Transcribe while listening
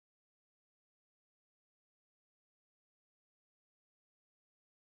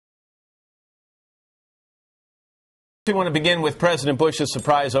We want to begin with President Bush's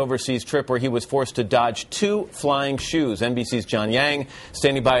surprise overseas trip where he was forced to dodge 2 flying shoes. NBC's John Yang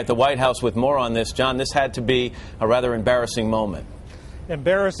standing by at the White House with more on this. John, this had to be a rather embarrassing moment.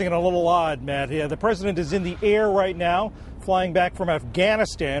 Embarrassing and a little odd, Matt. Yeah, the president is in the air right now, flying back from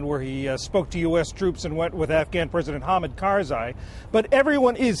Afghanistan, where he spoke to U.S. troops and went with Afghan President Hamid Karzai. But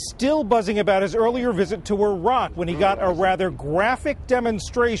everyone is still buzzing about his earlier visit to Iraq, when he got a rather graphic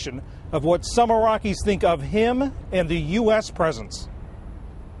demonstration of what some Iraqis think of him and the U.S. presence.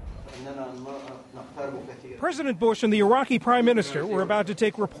 President Bush and the Iraqi Prime Minister were about to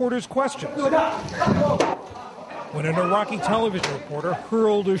take reporters' questions when an Iraqi television reporter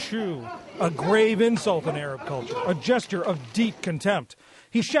hurled a shoe, a grave insult in Arab culture, a gesture of deep contempt.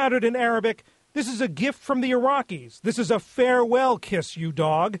 He shouted in Arabic, "This is a gift from the Iraqis. This is a farewell kiss, you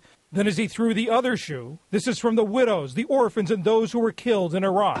dog." Then as he threw the other shoe, "This is from the widows, the orphans, and those who were killed in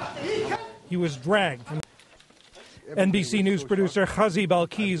Iraq." He was dragged from. NBC News producer Ghazi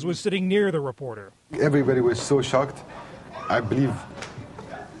Balkis was sitting near the reporter. Everybody was so shocked. I believe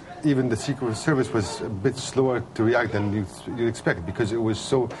even the Secret Service was a bit slower to react than you'd expect, because it was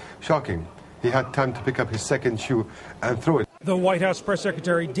so shocking. He had time to pick up his second shoe and throw it. The White House press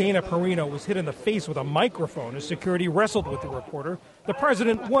secretary Dana Perino was hit in the face with a microphone as security wrestled with the reporter. The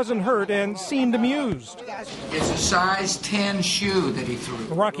president wasn't hurt and seemed amused. It's a size 10 shoe that he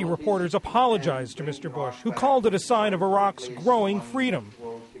threw. Iraqi reporters apologized to Mr. Bush, who called it a sign of Iraq's growing freedom.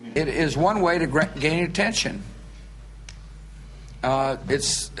 It is one way to gain attention.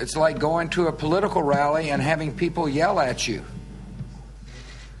 It's like going to a political rally and having people yell at you.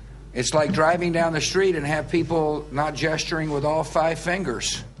 It's like driving down the street and have people not gesturing with all 5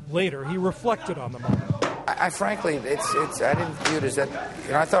 fingers. Later, he reflected on the moment. I frankly, I didn't view it as that.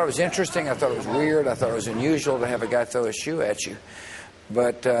 I thought it was interesting. I thought it was weird. I thought it was unusual to have a guy throw a shoe at you.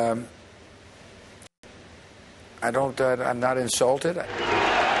 But I'm not insulted.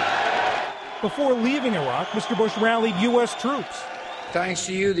 Before leaving Iraq, Mr. Bush rallied U.S. troops. Thanks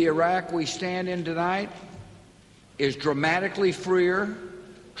to you, the Iraq we stand in tonight is dramatically freer,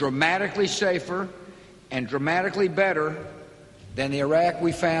 dramatically safer, and dramatically better than the Iraq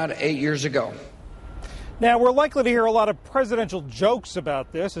we found 8 years ago. Now, we're likely to hear a lot of presidential jokes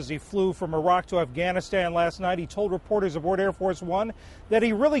about this. As he flew from Iraq to Afghanistan last night, he told reporters aboard Air Force One that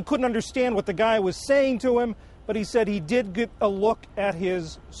he really couldn't understand what the guy was saying to him, but he said he did get a look at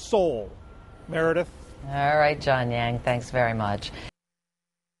his soul. Meredith? All right, John Yang, thanks very much.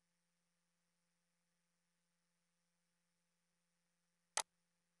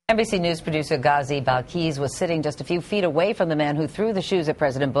 NBC News producer Ghazi Balkis was sitting just a few feet away from the man who threw the shoes at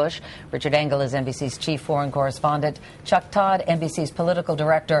President Bush. Richard Engel is NBC's chief foreign correspondent. Chuck Todd, NBC's political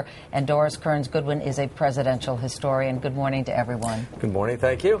director. And Doris Kearns Goodwin is a presidential historian. Good morning to everyone. Good morning.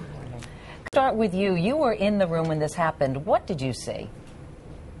 Thank you. Start with you. You were in the room when this happened. What did you see?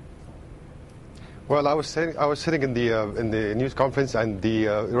 Well, I was sitting in the news conference, and the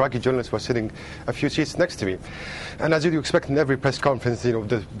Iraqi journalist was sitting a few seats next to me. And as you'd expect in every press conference,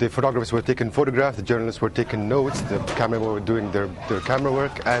 the photographers were taking photographs, the journalists were taking notes, the cameramen were doing their camera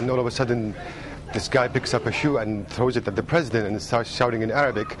work, and all of a sudden, this guy picks up a shoe and throws it at the president and starts shouting in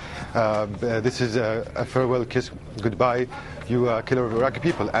Arabic, "This is a farewell kiss, goodbye, you killer of Iraqi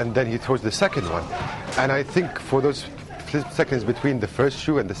people." And then he throws the second one. And I think for those seconds between the first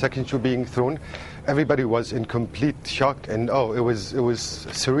shoe and the second shoe being thrown, everybody was in complete shock, and it was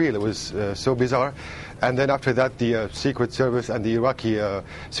surreal. It was so bizarre. And then after that, the Secret Service and the Iraqi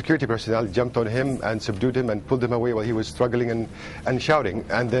security personnel jumped on him and subdued him and pulled him away while he was struggling and shouting.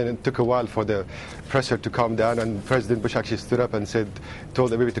 And then it took a while for the pressure to calm down, and President Bush actually stood up and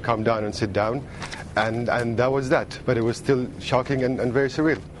told everybody to calm down and sit down. And that was that. But it was still shocking and very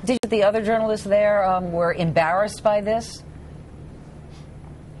surreal. Did the other journalists there were embarrassed by this?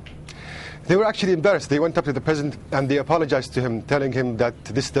 They were actually embarrassed. They went up to the president and they apologized to him, telling him that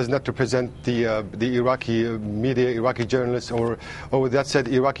this does not represent the Iraqi media, Iraqi journalists, or with that said,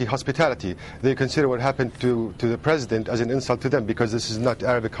 Iraqi hospitality. They consider what happened to the president as an insult to them, because this is not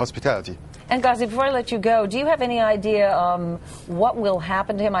Arabic hospitality. And Ghazi, before I let you go, do you have any idea what will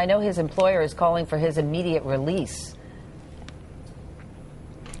happen to him? I know his employer is calling for his immediate release.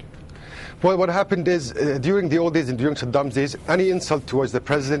 Well, what happened is, during the old days and during Saddam's days, any insult towards the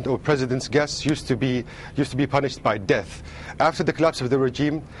president or president's guests used to be punished by death. After the collapse of the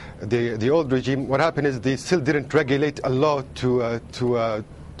regime, the old regime, what happened is they still didn't regulate a law to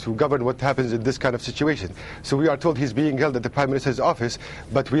govern what happens in this kind of situation. So we are told he's being held at the Prime Minister's office,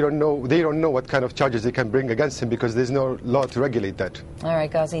 but they don't know what kind of charges they can bring against him, because there's no law to regulate that. All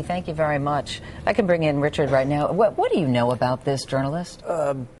right, Ghazi, thank you very much. I can bring in Richard right now. What do you know about this, journalist?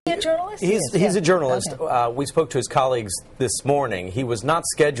 journalist? He's a journalist. Okay. We spoke to his colleagues this morning. He was not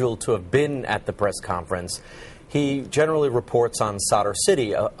scheduled to have been at the press conference. He generally reports on Sadr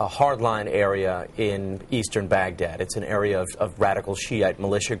City, a hardline area in eastern Baghdad. It's an area of radical Shiite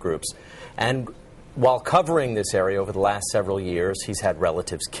militia groups. And while covering this area over the last several years, he's had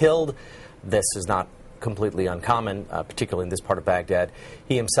relatives killed. This is not completely uncommon, particularly in this part of Baghdad.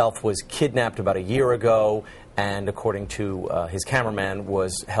 He himself was kidnapped about a year ago, and according to his cameraman,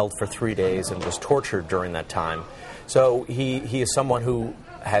 was held for 3 days and was tortured during that time. So he is someone who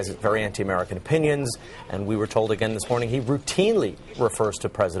has very anti-American opinions, and we were told again this morning he routinely refers to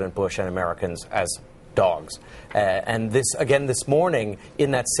President Bush and Americans as dogs. And this morning,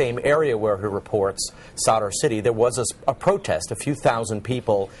 in that same area where he reports, Sadr City, there was a protest. A few thousand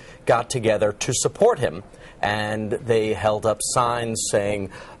people got together to support him, and they held up signs saying,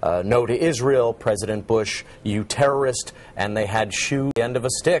 no to Israel, President Bush, you terrorist, and they had shoes at the end of a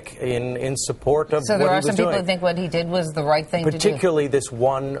stick in support of what he was doing. So there are some people who think what he did was the right thing to do. Particularly this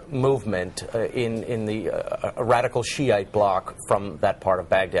one movement in the radical Shiite bloc from that part of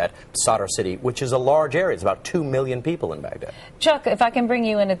Baghdad, Sadr City, which is a large area. It's about 2 million people in Baghdad. Chuck, if I can bring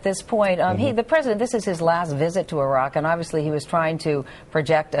you in at this point, the president, this is his last visit to Iraq, and obviously he was trying to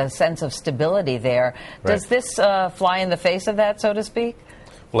project a sense of stability there. Right. Does this fly in the face of that, so to speak?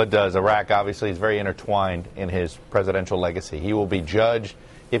 Well, it does. Iraq obviously is very intertwined in his presidential legacy. He will be judged,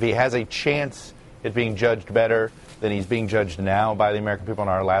 if he has a chance at being judged better than he's being judged now by the American people. In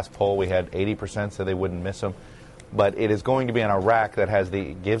our last poll, we had 80% said they wouldn't miss him. But it is going to be an Iraq that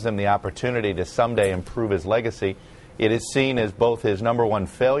gives him the opportunity to someday improve his legacy. It is seen as both his number one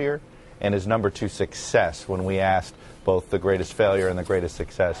failure and his number two success when we asked both the greatest failure and the greatest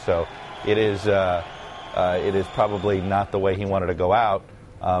success. So it is probably not the way he wanted to go out.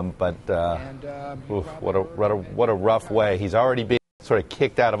 What a rough way. He's already been sort of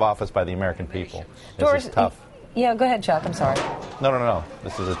kicked out of office by the American people. This is tough. Yeah, go ahead, Chuck. I'm sorry. No.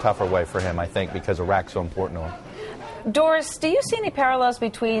 This is a tougher way for him, I think, because Iraq's so important to him. Doris, do you see any parallels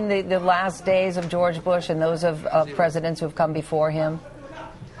between the last days of George Bush and those of presidents who have come before him?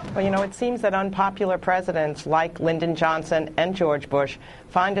 Well, it seems that unpopular presidents like Lyndon Johnson and George Bush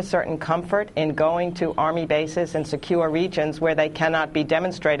find a certain comfort in going to army bases and secure regions where they cannot be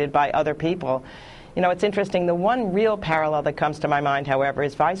demonstrated by other people. It's interesting. The one real parallel that comes to my mind, however,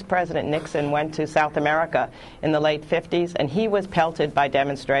 is Vice President Nixon went to South America in the late 50s, and he was pelted by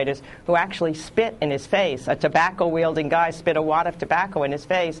demonstrators who actually spit in his face. A tobacco-wielding guy spit a wad of tobacco in his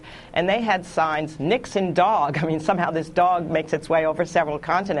face, and they had signs, Nixon dog. I mean, somehow this dog makes its way over several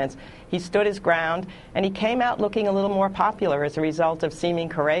continents. He stood his ground, and he came out looking a little more popular as a result of seeming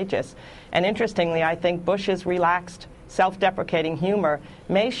courageous. And interestingly, I think Bush's relaxed, self-deprecating humor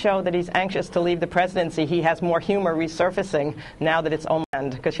may show that he's anxious to leave the presidency. He has more humor resurfacing now that it's almost,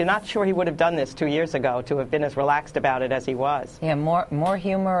 because you're not sure he would have done this 2 years ago, to have been as relaxed about it as he was. Yeah, more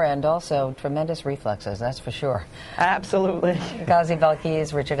humor and also tremendous reflexes, that's for sure. Absolutely. Ghazi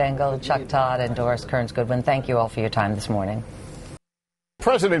Balkis, Richard Engel, Chuck Todd, and Doris Kearns-Goodwin, thank you all for your time this morning.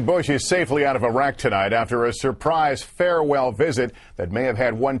 President Bush is safely out of Iraq tonight after a surprise farewell visit that may have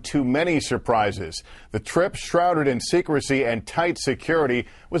had one too many surprises. The trip, shrouded in secrecy and tight security,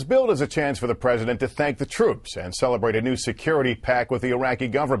 was billed as a chance for the president to thank the troops and celebrate a new security pact with the Iraqi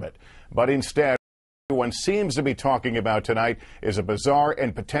government. But instead, what everyone seems to be talking about tonight is a bizarre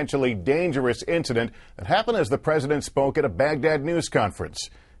and potentially dangerous incident that happened as the president spoke at a Baghdad news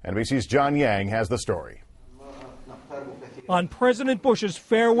conference. NBC's John Yang has the story. On President Bush's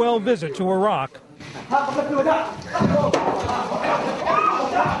farewell visit to Iraq,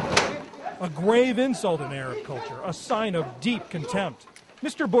 a grave insult in Arab culture, a sign of deep contempt.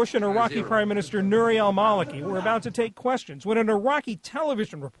 Mr. Bush and Iraqi Prime Minister Nouri al-Maliki were about to take questions when an Iraqi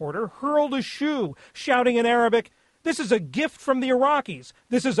television reporter hurled a shoe, shouting in Arabic, "This is a gift from the Iraqis.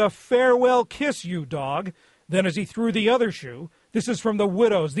 This is a farewell kiss, you dog." Then as he threw the other shoe, "This is from the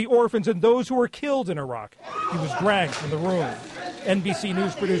widows, the orphans, and those who were killed in Iraq." He was dragged from the room. NBC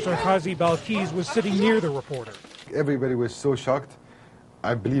News producer Ghazi Balkis was sitting near the reporter. Everybody was so shocked.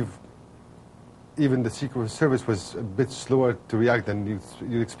 I believe even the Secret Service was a bit slower to react than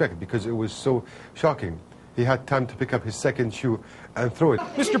you'd expect because it was so shocking. He had time to pick up his second shoe and throw it.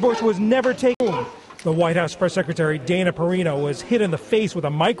 Mr. Bush was never taken. The White House press secretary Dana Perino was hit in the face with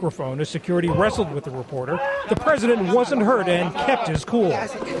a microphone as security wrestled with the reporter. The president wasn't hurt and kept his cool.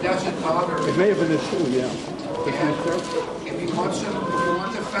 It doesn't bother me. It may have been a shoe, yeah. If you want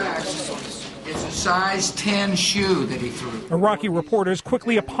the facts, it's a size 10 shoe that he threw. Iraqi reporters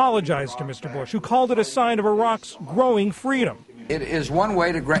quickly apologized to Mr. Bush, who called it a sign of Iraq's growing freedom. It is one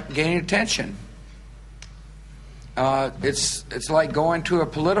way to gain attention. It's like going to a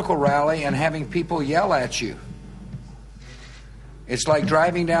political rally and having people yell at you. It's like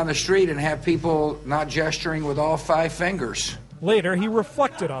driving down the street and have people not gesturing with all 5 fingers. Later, he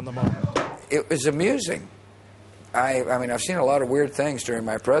reflected on the moment. It was amusing. I mean, I've seen a lot of weird things during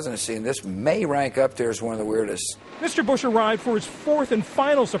my presidency, and this may rank up there as one of the weirdest. Mr. Bush arrived for his 4th and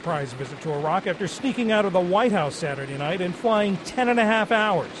final surprise visit to Iraq after sneaking out of the White House Saturday night and flying 10.5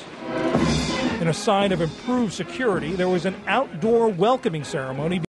 hours. In a sign of improved security, there was an outdoor welcoming ceremony